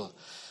Table.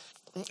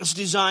 It's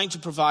designed to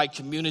provide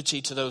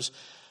community to those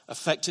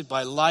affected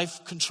by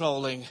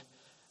life-controlling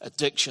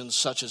addictions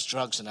such as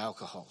drugs and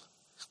alcohol.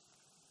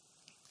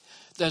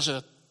 There's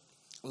a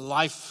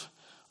Life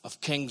of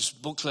Kings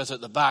booklet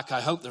at the back.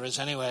 I hope there is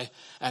anyway.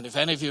 And if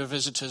any of you are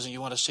visitors and you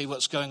want to see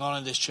what's going on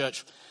in this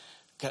church,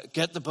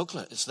 get the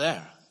booklet. It's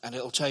there. And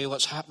it'll tell you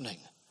what's happening.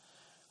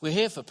 We're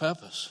here for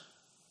purpose.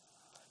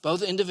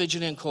 Both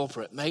individually and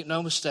corporate. Make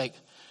no mistake,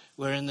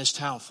 we're in this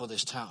town for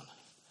this town.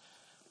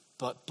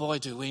 But boy,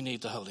 do we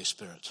need the Holy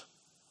Spirit.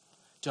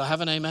 Do I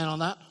have an amen on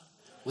that?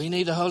 We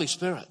need the Holy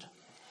Spirit.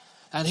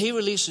 And he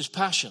releases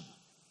passion.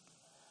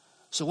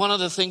 So one of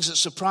the things that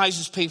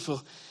surprises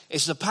people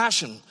is the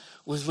passion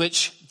with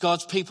which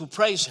God's people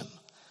praise him.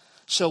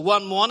 So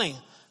one morning,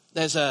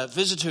 there's a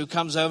visitor who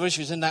comes over.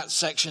 She was in that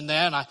section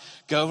there, and I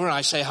go over and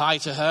I say hi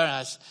to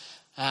her.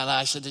 And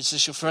I said, is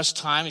this your first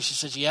time? And she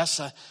said, yes,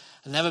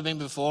 I've never been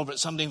before, but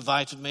somebody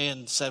invited me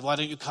and said, why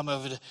don't you come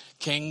over to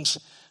King's?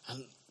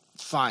 And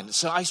fine.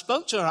 So I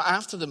spoke to her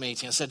after the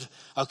meeting. I said,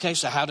 okay,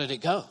 so how did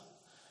it go?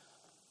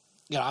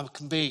 You know, I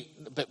can be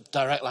a bit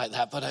direct like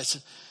that, but I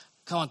said,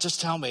 come on,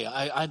 just tell me.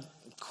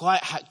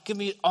 Give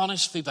me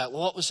honest feedback.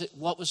 What was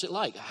it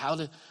like?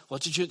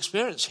 What did you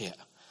experience here?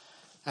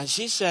 And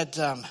she said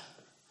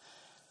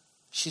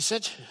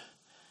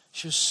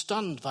she was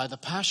stunned by the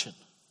passion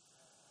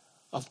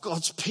of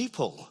God's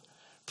people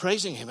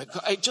praising him.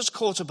 It just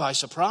caught her by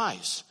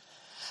surprise.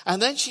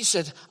 And then she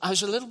said, I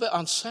was a little bit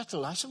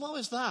unsettled. I said, what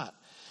was that?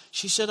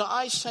 She said,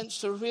 I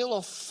sensed a real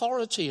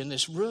authority in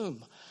this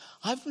room.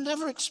 I've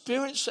never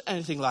experienced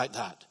anything like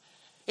that.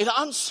 It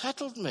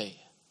unsettled me.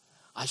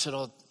 I said,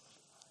 oh,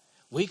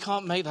 we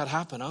can't make that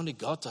happen. Only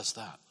God does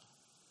that.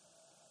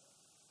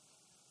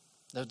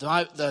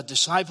 The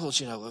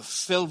disciples, were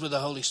filled with the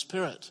Holy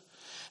Spirit.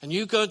 And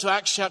you go into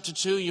Acts chapter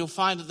 2, you'll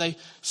find that they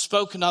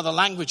spoke in other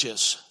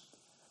languages.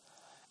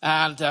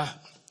 And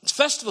it's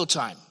festival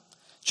time.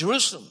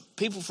 Jerusalem,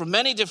 people from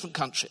many different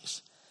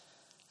countries.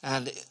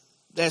 And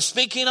they're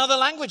speaking other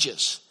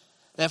languages.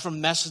 They're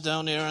from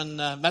Macedonia and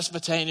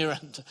Mesopotamia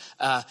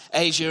and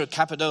Asia,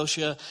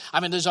 Cappadocia. I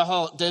mean,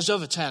 there's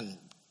over 10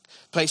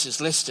 places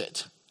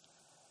listed.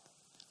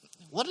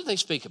 What did they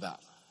speak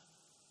about?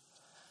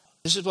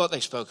 This is what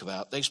they spoke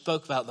about. They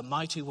spoke about the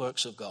mighty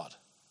works of God.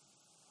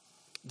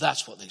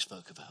 That's what they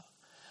spoke about.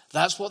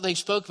 That's what they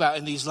spoke about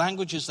in these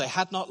languages they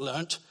had not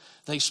learnt.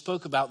 They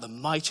spoke about the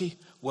mighty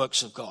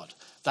works of God.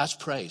 That's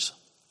praise.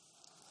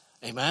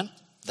 Amen?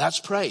 That's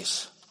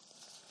praise.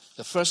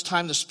 The first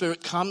time the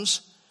Spirit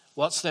comes,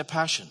 what's their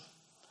passion?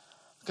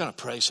 I'm going to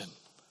praise him.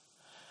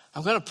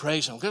 I'm going to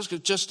praise him. I'm going to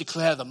just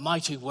declare the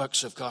mighty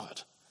works of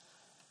God.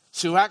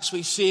 Through Acts,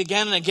 we see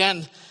again and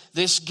again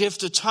this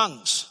gift of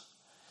tongues.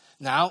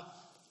 Now,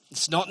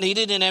 it's not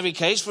needed in every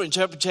case for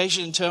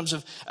interpretation in terms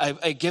of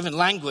a given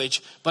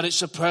language, but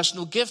it's a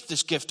personal gift,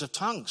 this gift of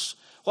tongues.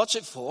 What's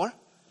it for?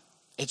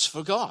 It's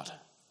for God.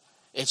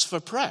 It's for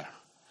prayer.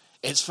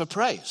 It's for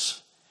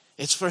praise.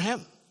 It's for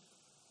him.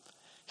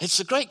 It's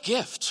a great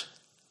gift.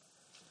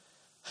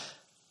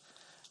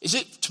 Is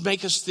it to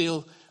make us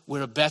feel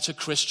we're a better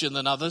Christian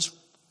than others?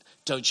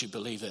 Don't you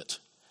believe it?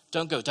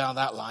 Don't go down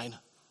that line.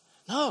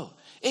 No,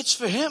 it's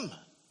for him.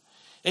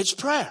 It's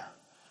prayer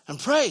and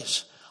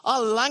praise.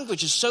 Our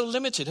language is so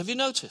limited. Have you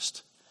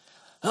noticed?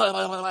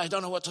 I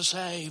don't know what to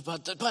say,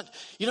 but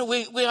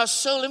we are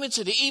so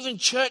limited. Even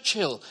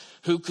Churchill,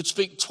 who could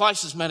speak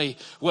twice as many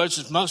words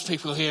as most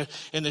people here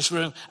in this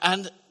room,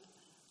 and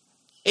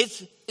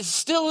it's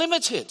still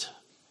limited.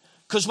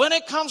 Because when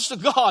it comes to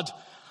God,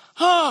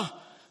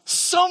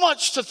 so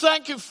much to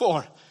thank him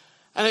for.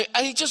 And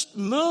he just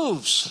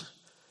moves.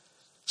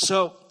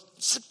 So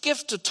it's a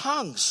gift of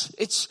tongues.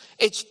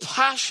 It's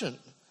passion.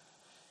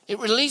 It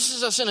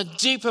releases us in a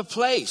deeper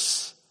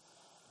place.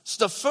 It's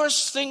the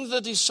first thing the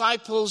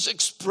disciples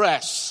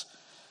express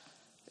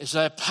is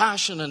their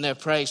passion and their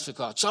praise for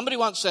God. Somebody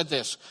once said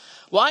this: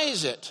 why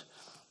is it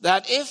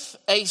that if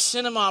a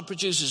cinema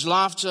produces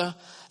laughter,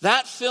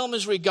 that film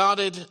is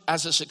regarded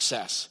as a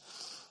success.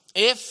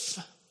 If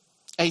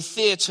a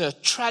theater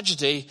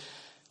tragedy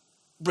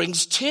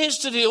brings tears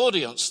to the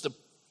audience, the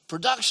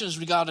production is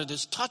regarded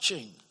as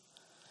touching.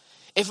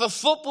 If a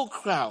football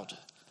crowd,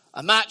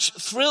 a match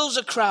thrills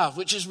a crowd,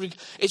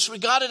 it's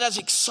regarded as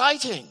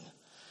exciting.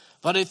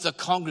 But if the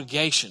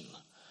congregation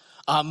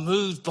are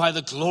moved by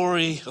the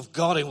glory of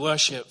God in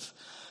worship,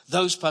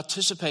 those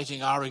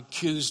participating are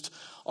accused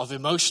of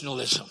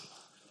emotionalism.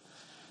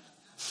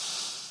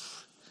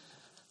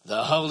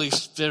 The Holy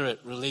Spirit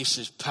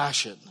releases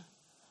passion.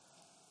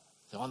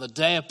 So on the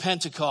day of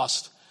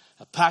Pentecost,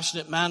 a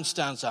passionate man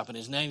stands up, and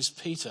his name's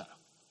Peter.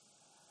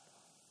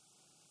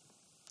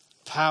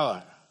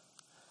 Power,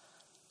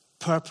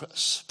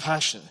 purpose,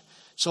 passion.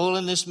 It's all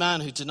in this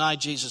man who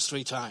denied Jesus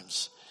 3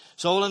 times.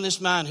 It's all in this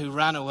man who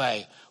ran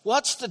away.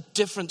 What's the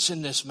difference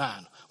in this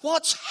man?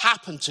 What's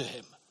happened to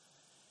him?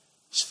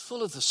 He's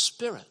full of the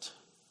Spirit.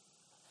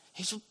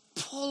 He's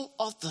full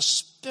of the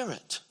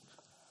Spirit.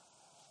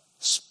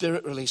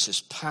 Spirit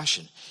releases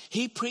passion.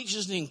 He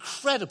preaches an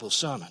incredible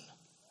sermon.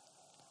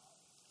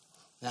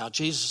 Now,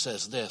 Jesus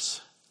says this: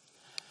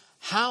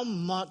 how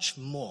much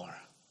more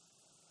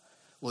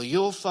will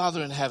your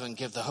Father in heaven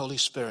give the Holy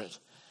Spirit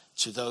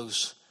to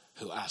those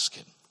who ask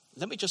him?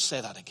 Let me just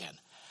say that again.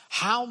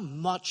 How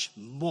much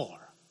more?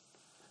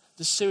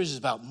 This series is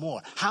about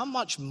more. How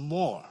much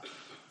more?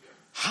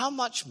 How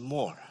much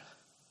more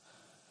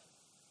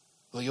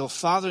will your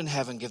Father in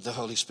heaven give the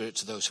Holy Spirit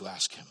to those who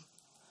ask him?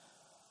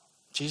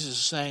 Jesus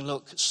is saying,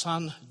 look,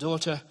 son,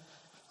 daughter,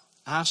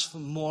 ask for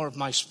more of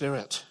my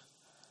Spirit.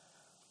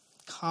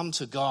 Come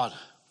to God.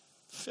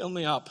 Fill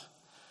me up.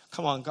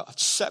 Come on, God,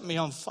 set me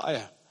on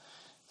fire.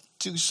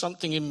 Do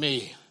something in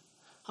me.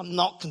 I'm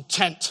not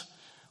content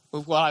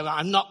with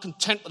I'm not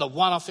content with a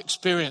one-off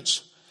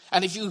experience.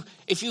 And if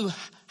you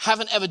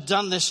haven't ever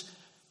done this,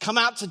 come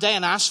out today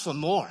and ask for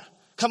more.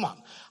 Come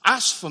on,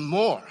 ask for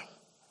more.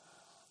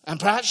 And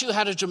perhaps you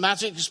had a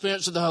dramatic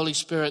experience of the Holy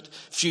Spirit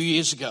a few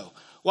years ago.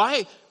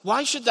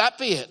 Why should that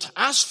be it?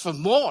 Ask for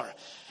more.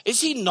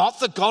 Is he not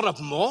the God of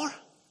more?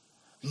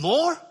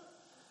 More?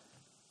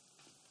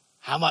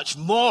 How much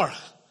more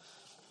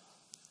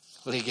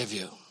will he give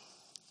you?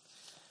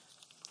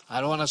 I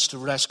don't want us to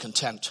rest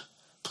content.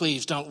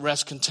 Please don't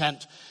rest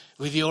content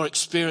with your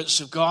experience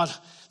of God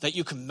that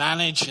you can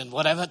manage and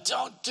whatever.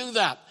 Don't do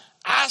that.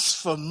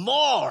 Ask for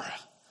more.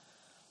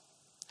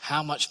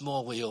 How much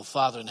more will your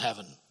Father in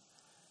heaven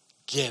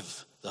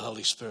give the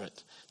Holy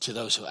Spirit to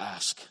those who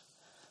ask?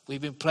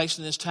 We've been placed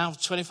in this town for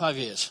 25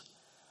 years.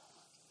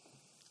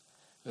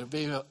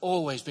 We've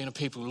always been a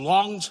people who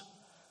longed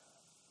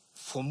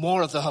for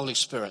more of the Holy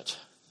Spirit.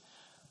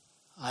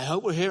 I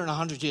hope we're here in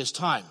 100 years'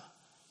 time.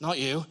 Not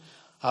you,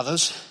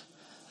 others.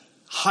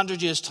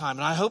 100 years' time.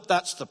 And I hope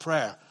that's the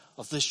prayer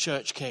of this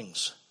church,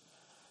 Kings.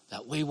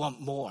 That we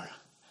want more.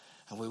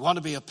 And we want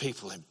to be a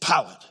people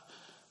empowered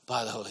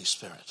by the Holy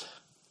Spirit.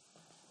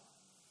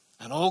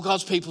 And all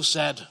God's people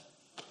said,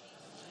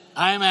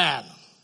 Amen.